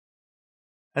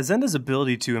Izenda's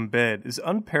ability to embed is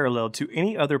unparalleled to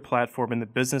any other platform in the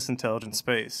business intelligence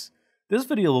space. This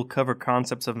video will cover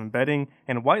concepts of embedding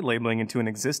and white labeling into an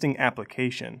existing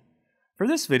application. For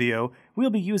this video, we'll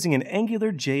be using an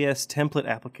AngularJS template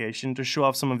application to show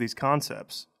off some of these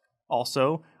concepts.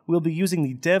 Also, we'll be using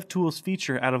the DevTools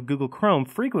feature out of Google Chrome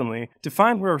frequently to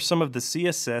find where some of the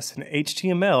CSS and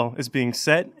HTML is being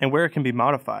set and where it can be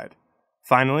modified.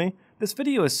 Finally, this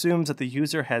video assumes that the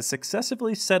user has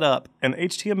successfully set up an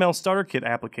HTML Starter Kit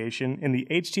application in the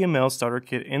HTML Starter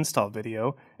Kit install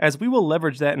video, as we will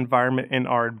leverage that environment in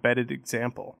our embedded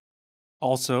example.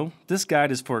 Also, this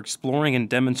guide is for exploring and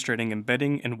demonstrating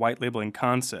embedding and white labeling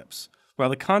concepts.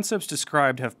 While the concepts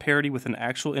described have parity with an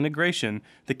actual integration,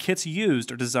 the kits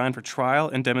used are designed for trial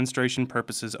and demonstration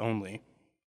purposes only.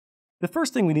 The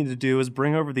first thing we need to do is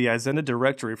bring over the Izenda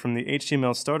directory from the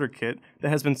HTML Starter Kit that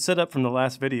has been set up from the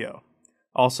last video.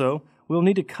 Also, we'll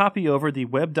need to copy over the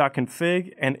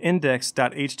web.config and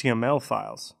index.html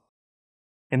files.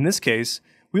 In this case,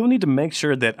 we will need to make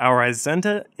sure that our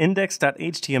Izenda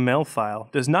index.html file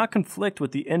does not conflict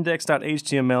with the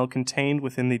index.html contained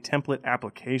within the template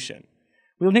application.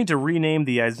 We'll need to rename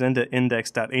the Izenda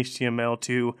index.html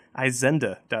to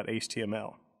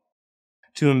Izenda.html.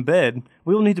 To embed,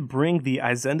 we will need to bring the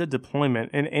Izenda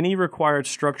deployment and any required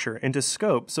structure into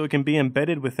scope so it can be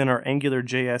embedded within our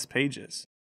AngularJS pages.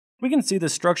 We can see the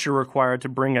structure required to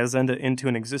bring Izenda into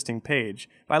an existing page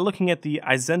by looking at the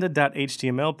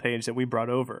Izenda.html page that we brought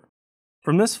over.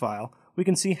 From this file, we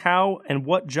can see how and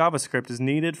what JavaScript is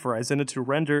needed for Izenda to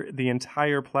render the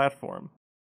entire platform.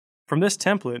 From this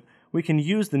template, we can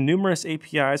use the numerous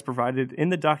APIs provided in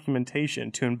the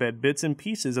documentation to embed bits and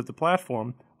pieces of the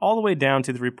platform all the way down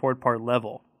to the report part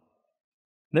level.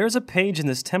 There is a page in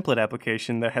this template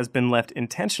application that has been left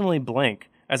intentionally blank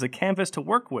as a canvas to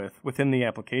work with within the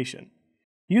application.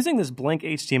 Using this blank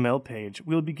HTML page,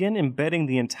 we will begin embedding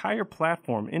the entire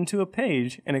platform into a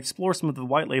page and explore some of the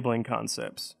white labeling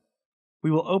concepts.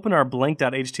 We will open our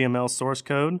blank.html source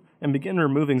code and begin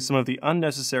removing some of the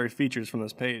unnecessary features from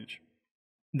this page.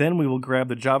 Then we will grab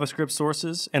the JavaScript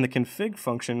sources and the config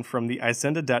function from the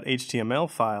Izenda.html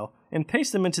file and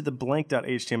paste them into the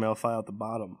blank.html file at the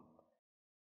bottom.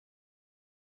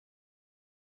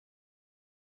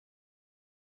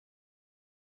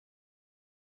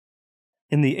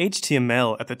 In the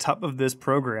HTML at the top of this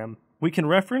program, we can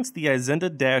reference the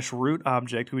Izenda-root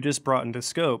object we just brought into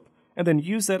scope, and then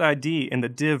use that ID in the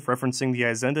div referencing the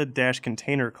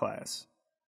Izenda-container class.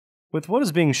 With what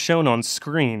is being shown on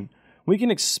screen, we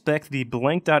can expect the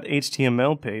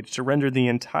blank.html page to render the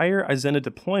entire Izenda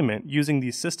deployment using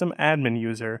the system admin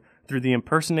user through the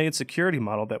impersonated security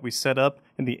model that we set up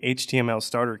in the HTML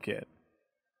Starter Kit.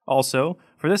 Also,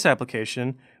 for this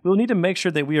application, we will need to make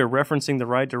sure that we are referencing the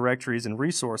right directories and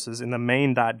resources in the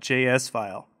main.js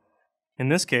file. In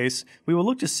this case, we will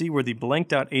look to see where the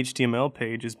blank.html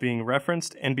page is being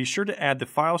referenced and be sure to add the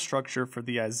file structure for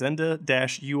the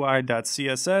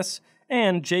Izenda-ui.css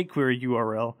and jQuery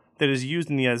URL that is used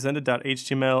in the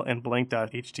Izenda.html and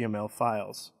blank.html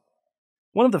files.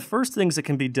 One of the first things that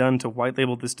can be done to white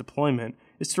label this deployment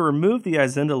is to remove the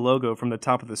Izenda logo from the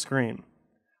top of the screen.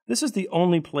 This is the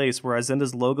only place where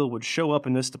Izenda's logo would show up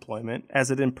in this deployment, as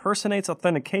it impersonates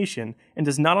authentication and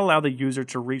does not allow the user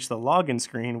to reach the login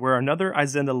screen where another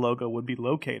Izenda logo would be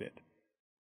located.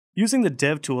 Using the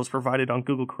DevTools provided on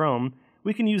Google Chrome,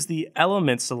 we can use the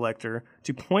element selector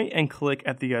to point and click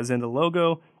at the Izenda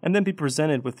logo and then be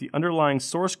presented with the underlying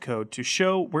source code to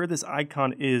show where this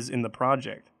icon is in the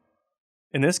project.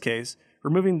 In this case,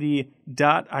 removing the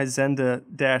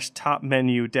 .izenda-top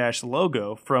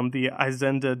menu-logo from the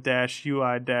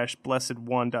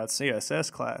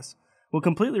Izenda-ui-blessed1.css class will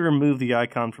completely remove the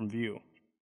icon from view.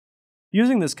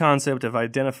 Using this concept of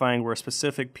identifying where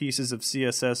specific pieces of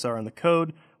CSS are in the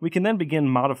code, we can then begin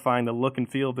modifying the look and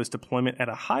feel of this deployment at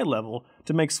a high level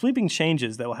to make sweeping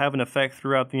changes that will have an effect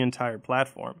throughout the entire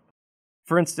platform.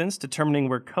 For instance, determining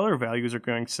where color values are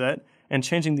going set and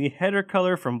changing the header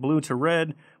color from blue to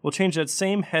red will change that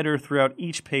same header throughout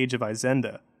each page of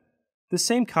Izenda. This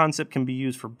same concept can be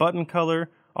used for button color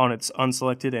on its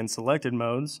unselected and selected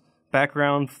modes,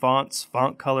 background, fonts,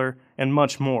 font color, and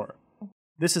much more.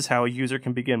 This is how a user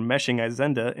can begin meshing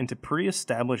Izenda into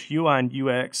pre-established UI and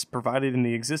UX provided in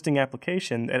the existing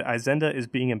application that Izenda is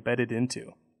being embedded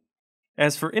into.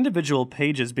 As for individual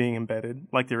pages being embedded,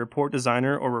 like the report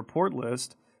designer or report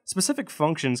list, specific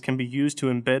functions can be used to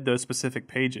embed those specific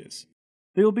pages.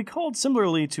 They will be called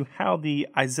similarly to how the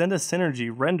Izenda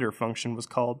Synergy render function was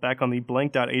called back on the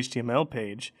blank.html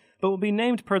page, but will be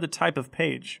named per the type of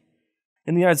page.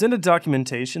 In the Izenda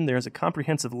documentation, there is a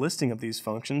comprehensive listing of these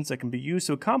functions that can be used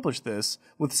to accomplish this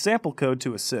with sample code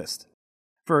to assist.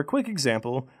 For a quick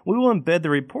example, we will embed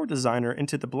the report designer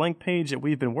into the blank page that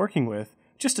we've been working with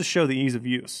just to show the ease of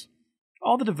use.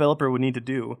 All the developer would need to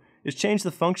do is change the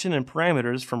function and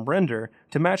parameters from render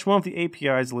to match one of the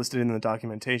APIs listed in the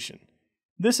documentation.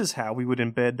 This is how we would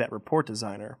embed that report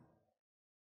designer.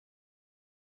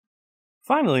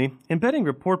 Finally, embedding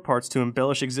report parts to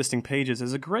embellish existing pages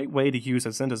is a great way to use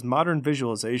Izenda's modern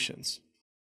visualizations.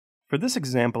 For this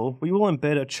example, we will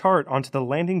embed a chart onto the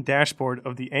landing dashboard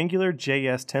of the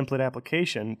AngularJS template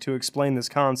application to explain this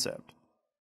concept.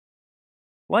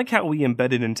 Like how we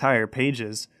embedded entire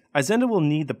pages, Izenda will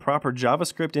need the proper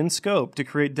JavaScript in scope to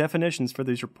create definitions for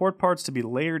these report parts to be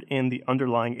layered in the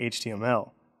underlying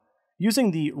HTML.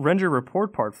 Using the render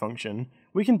report part function,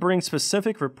 we can bring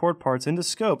specific report parts into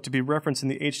scope to be referenced in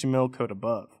the HTML code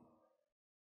above.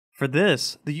 For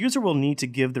this, the user will need to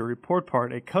give the report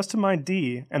part a custom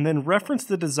ID and then reference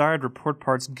the desired report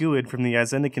part's GUID from the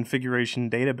Izenda configuration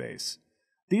database.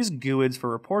 These GUIDs for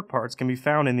report parts can be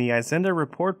found in the Izenda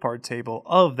report part table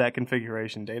of that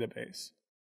configuration database.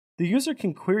 The user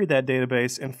can query that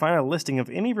database and find a listing of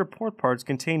any report parts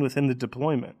contained within the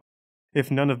deployment. If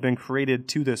none have been created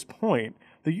to this point,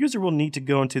 the user will need to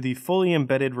go into the fully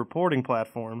embedded reporting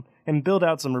platform and build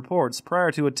out some reports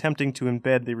prior to attempting to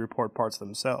embed the report parts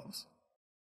themselves.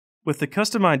 With the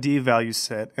custom ID value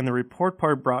set and the report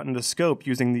part brought into scope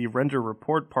using the render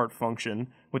report part function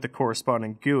with the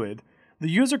corresponding GUID, the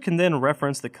user can then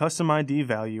reference the custom ID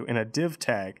value in a div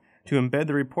tag to embed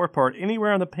the report part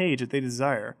anywhere on the page that they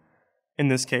desire. In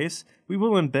this case, we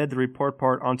will embed the report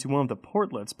part onto one of the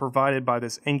portlets provided by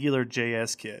this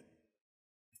AngularJS kit.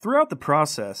 Throughout the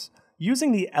process,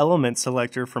 using the element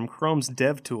selector from Chrome's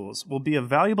DevTools will be a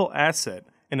valuable asset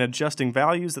in adjusting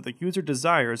values that the user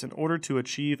desires in order to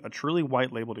achieve a truly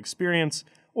white-labeled experience,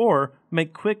 or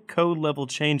make quick code-level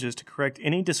changes to correct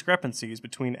any discrepancies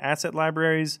between asset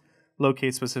libraries,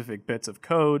 locate specific bits of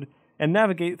code, and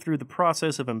navigate through the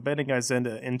process of embedding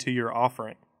Izenda into your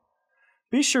offering.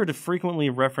 Be sure to frequently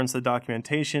reference the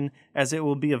documentation, as it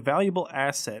will be a valuable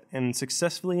asset in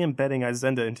successfully embedding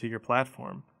Izenda into your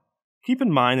platform. Keep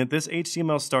in mind that this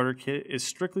HTML starter kit is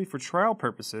strictly for trial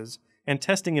purposes and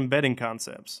testing embedding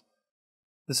concepts.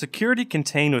 The security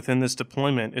contained within this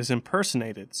deployment is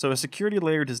impersonated, so a security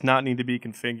layer does not need to be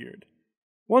configured.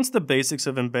 Once the basics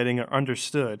of embedding are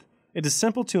understood, it is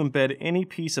simple to embed any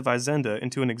piece of Izenda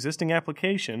into an existing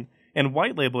application and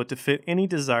white label it to fit any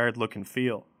desired look and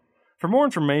feel. For more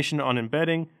information on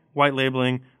embedding, white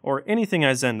labeling, or anything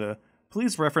Izenda,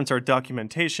 please reference our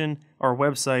documentation, our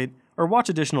website, or watch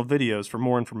additional videos for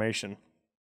more information.